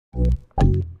In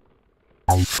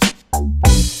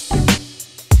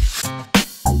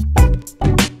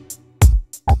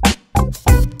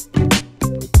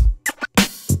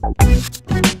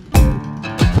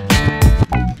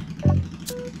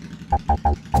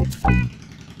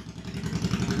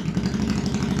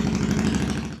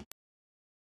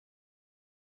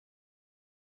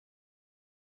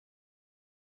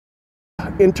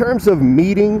terms of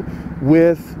meeting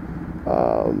with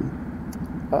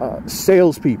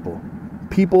salespeople,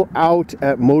 people out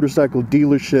at motorcycle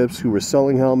dealerships who were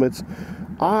selling helmets,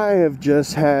 I have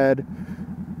just had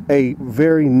a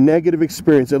very negative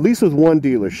experience, at least with one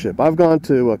dealership. I've gone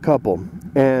to a couple,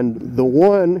 and the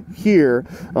one here,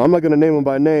 I'm not going to name them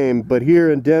by name, but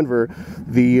here in Denver,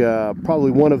 the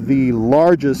probably one of the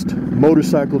largest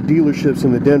motorcycle dealerships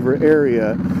in the Denver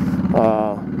area,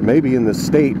 maybe in the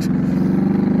state.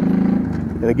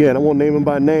 And again, I won't name them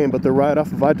by name, but they're right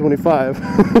off of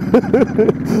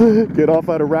I-25. Get off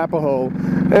out of Arapahoe.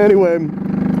 Anyway,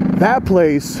 that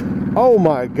place, oh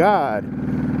my God.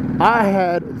 I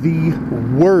had the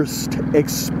worst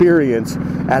experience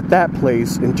at that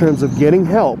place in terms of getting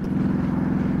help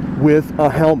with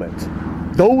a helmet.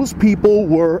 Those people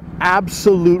were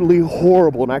absolutely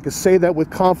horrible. And I can say that with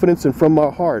confidence and from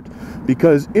my heart,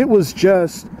 because it was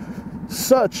just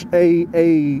such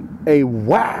a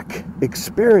whack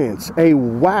experience, It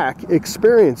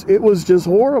was just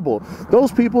horrible.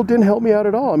 Those people didn't help me out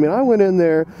at all. I mean, I went in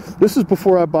there, this is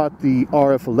before I bought the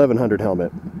RF 1100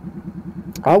 helmet.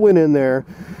 I went in there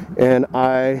and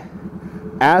I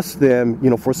asked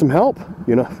them, for some help.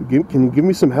 Can you give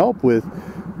me some help with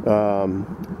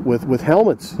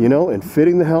helmets, and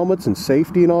fitting the helmets and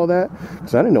safety and all that?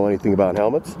 Because I didn't know anything about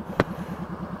helmets.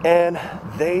 And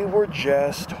they were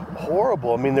just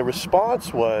horrible. I mean, the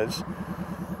response was,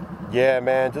 yeah,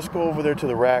 man, just go over there to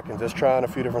the rack and just try on a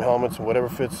few different helmets, and whatever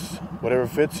fits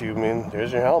you. I mean,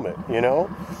 there's your helmet,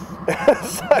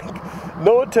 It's like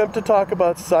no attempt to talk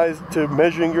about size, to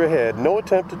measuring your head, no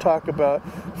attempt to talk about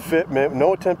fitment,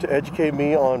 no attempt to educate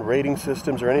me on rating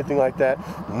systems or anything like that.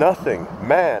 Nothing.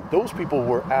 Man, those people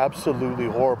were absolutely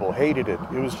horrible. Hated it.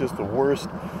 It was just the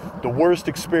worst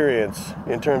experience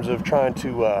in terms of trying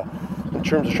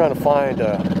to find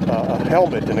a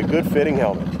helmet, and a good fitting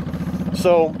helmet.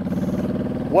 So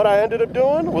what I ended up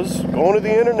doing was going to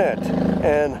the internet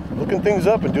and looking things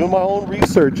up and doing my own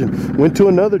research, and went to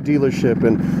another dealership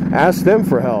and asked them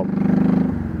for help,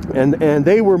 and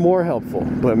they were more helpful.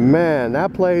 But man,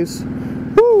 that place,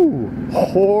 whoo,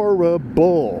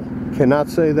 horrible. Cannot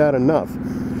say that enough.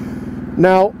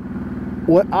 Now,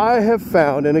 what I have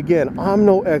found, and again, I'm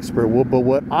no expert, but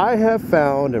what I have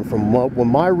found, and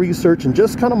from my research and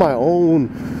just kind of my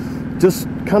own, just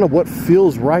kind of what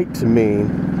feels right to me,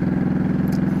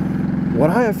 what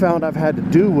I have found I've had to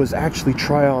do was actually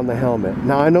try on the helmet.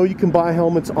 Now, I know you can buy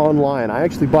helmets online. I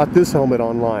actually bought this helmet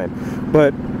online,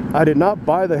 but I did not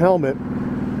buy the helmet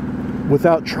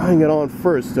without trying it on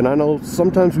first. And I know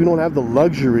sometimes we don't have the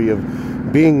luxury of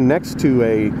being next to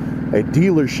a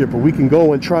dealership where we can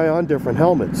go and try on different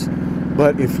helmets.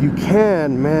 But if you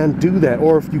can, man, do that.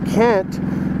 Or if you can't,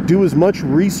 do as much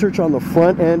research on the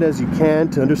front end as you can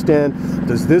to understand,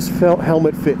 does this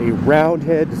helmet fit a round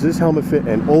head? Does this helmet fit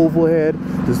an oval head?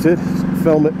 Does this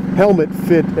helmet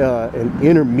fit an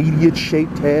intermediate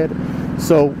shaped head?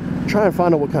 So try and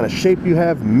find out what kind of shape you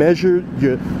have. Measure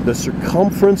the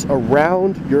circumference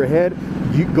around your head.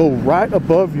 You go right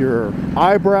above your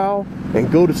eyebrow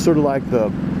and go to sort of like the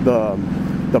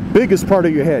biggest part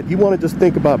of your head. You want to just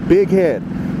think about big head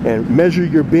and measure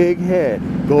your big head.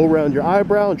 Go around your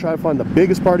eyebrow and try to find the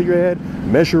biggest part of your head.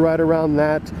 Measure right around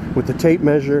that with the tape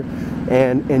measure,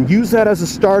 and use that as a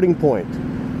starting point.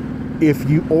 If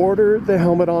you order the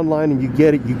helmet online and you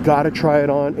get it, you got to try it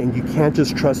on, and you can't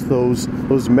just trust those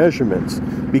measurements.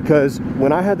 Because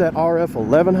when I had that RF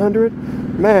 1100,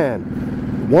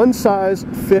 man, one size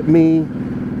fit me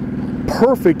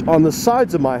perfect on the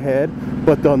sides of my head,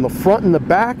 but on the front and the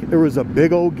back there was a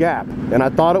big old gap, and I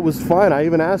thought it was fine. I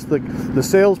even asked the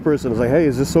salesperson, I was like, hey,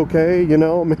 is this okay? I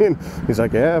mean, he's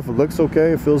like, yeah, if it looks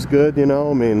okay, it feels good,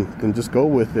 I mean, then just go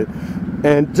with it.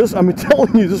 And just, I'm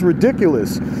telling you, just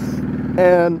ridiculous.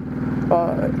 And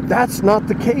that's not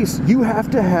the case. You have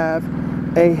to have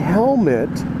a helmet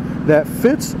that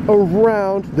fits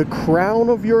around the crown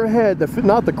of your head,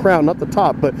 not the crown, not the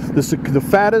top, but the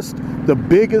fattest, the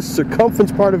biggest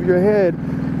circumference part of your head.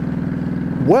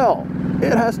 Well,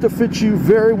 it has to fit you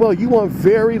very well. You want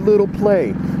very little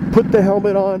play. Put the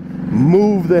helmet on,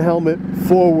 move the helmet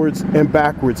forwards and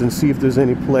backwards and see if there's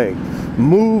any play.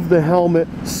 Move the helmet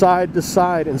side to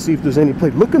side and see if there's any play.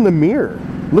 Look in the mirror.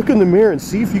 look in the mirror and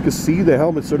see if you can see the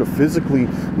helmet sort of physically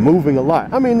moving a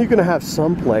lot. I mean, you're going to have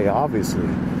some play, obviously.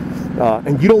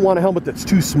 And you don't want a helmet that's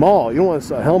too small. You don't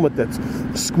want a helmet that's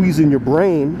squeezing your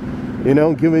brain, you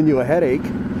know, giving you a headache.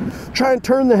 Try and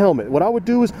turn the helmet. What I would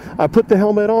do is I put the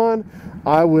helmet on,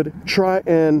 I would try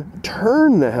and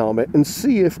turn the helmet and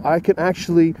see if I can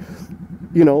actually,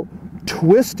 you know,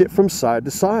 twist it from side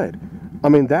to side. I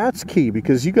mean, that's key,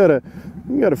 because you gotta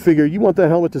figure, you want that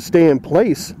helmet to stay in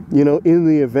place, you know, in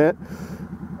the event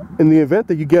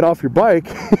that you get off your bike,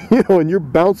 you know, and you're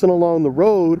bouncing along the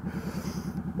road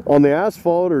on the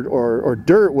asphalt or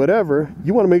dirt, whatever.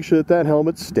 You want to make sure that that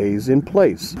helmet stays in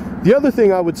place. The other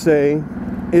thing I would say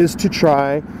is to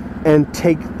try and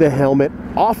take the helmet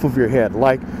off of your head,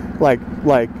 like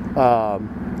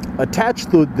attach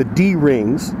the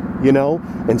D-rings, you know,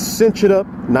 and cinch it up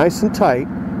nice and tight.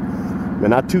 And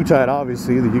not too tight,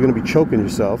 obviously, that you're going to be choking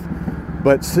yourself,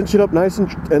 but cinch it up nice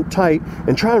and tight,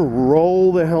 and try and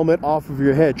roll the helmet off of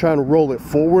your head. Try and roll it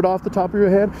forward off the top of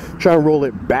your head. Try and roll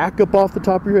it back up off the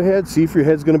top of your head. See if your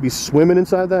head's going to be swimming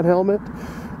inside that helmet.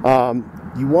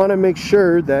 You want to make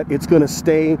sure that it's going to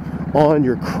stay on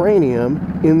your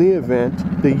cranium in the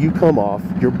event that you come off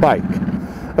your bike.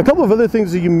 A couple of other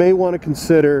things that you may want to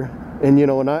consider, and you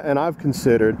know, and I've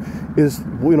considered, is,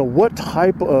 you know, what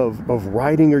type of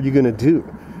riding are you going to do?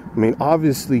 I mean,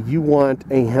 obviously you want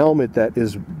a helmet that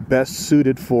is best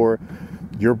suited for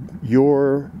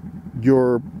your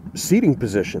seating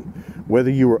position, whether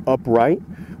you were upright,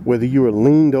 whether you were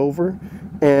leaned over.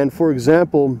 And for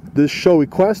example, this Shoei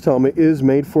Quest helmet is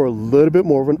made for a little bit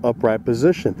more of an upright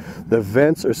position. The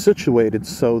vents are situated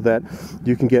so that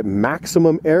you can get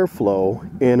maximum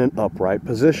airflow in an upright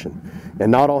position.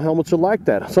 And not all helmets are like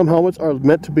that. Some helmets are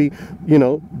meant to be, you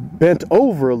know, bent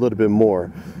over a little bit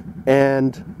more.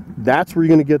 And that's where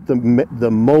you're going to get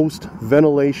the most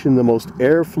ventilation, the most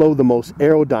airflow, the most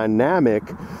aerodynamic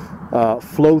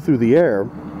flow through the air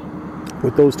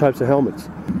with those types of helmets.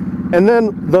 And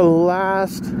then the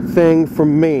last thing for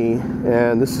me,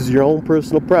 and this is your own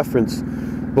personal preference,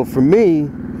 but for me,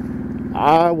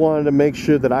 I wanted to make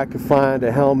sure that I could find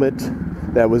a helmet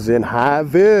that was in high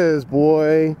vis,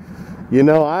 boy. You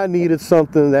know, I needed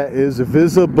something that is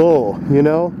visible, you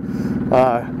know.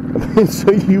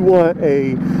 So you want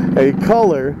a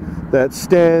color that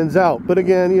stands out. But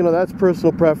again, you know, that's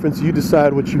personal preference. You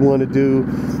decide what you want to do.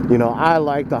 You know, I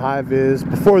like the high vis.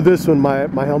 Before this one,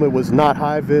 my helmet was not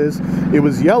high vis. It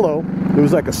was yellow. It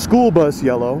was like a school bus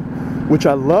yellow, which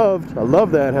I loved. I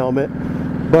love that helmet.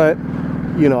 But,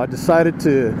 you know, I decided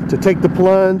to take the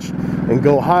plunge and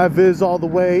go high vis all the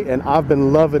way, and I've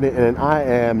been loving it, and I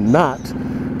am not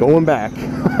going back.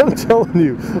 I'm telling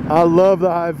you, I love the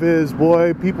high vis,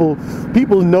 boy. People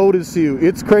notice you.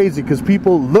 It's crazy because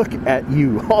people look at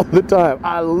you all the time.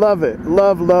 I love it.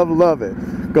 Love, love, love it.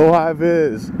 Go high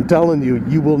vis. I'm telling you,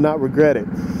 you will not regret it.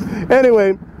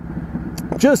 Anyway,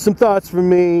 just some thoughts from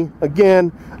me.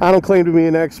 Again, I don't claim to be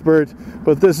an expert,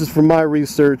 but this is from my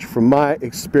research, from my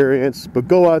experience. But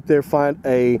go out there, find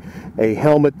a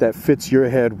helmet that fits your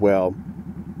head well,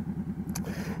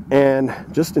 and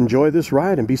just enjoy this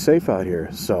ride and be safe out here.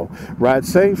 So ride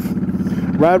safe,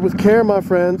 ride with care, my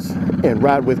friends, and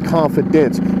ride with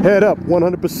confidence. Head up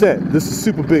 100%. This is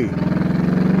SoopaBee.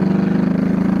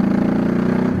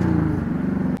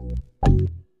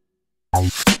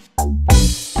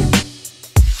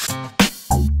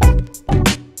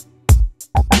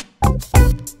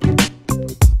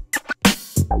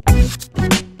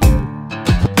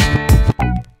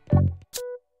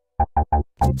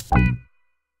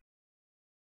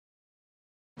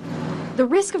 The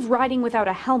risk of riding without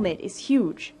a helmet is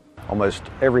huge. Almost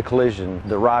every collision,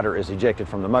 the rider is ejected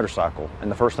from the motorcycle, and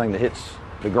the first thing that hits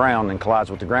the ground and collides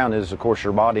with the ground is, of course,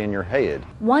 your body and your head.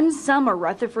 One summer,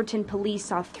 Rutherfordton police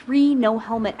saw 3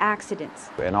 no-helmet accidents.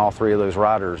 And all 3 of those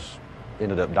riders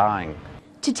ended up dying.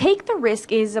 To take the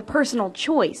risk is a personal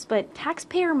choice, but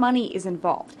taxpayer money is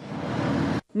involved.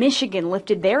 Michigan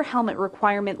lifted their helmet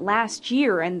requirement last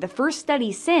year, and the first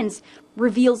study since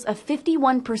reveals a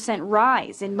 51%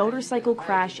 rise in motorcycle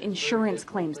crash insurance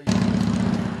claims.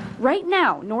 Right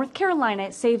now, North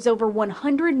Carolina saves over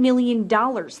 $100 million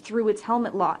through its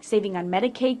helmet law, saving on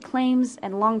Medicaid claims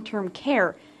and long-term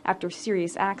care after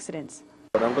serious accidents.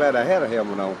 But I'm glad I had a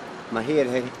helmet on. My head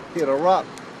had hit a rock.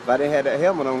 If I didn't have that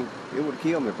helmet on, it would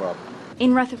kill me probably.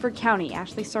 In Rutherford County,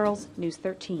 Ashley Searles, News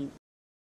 13.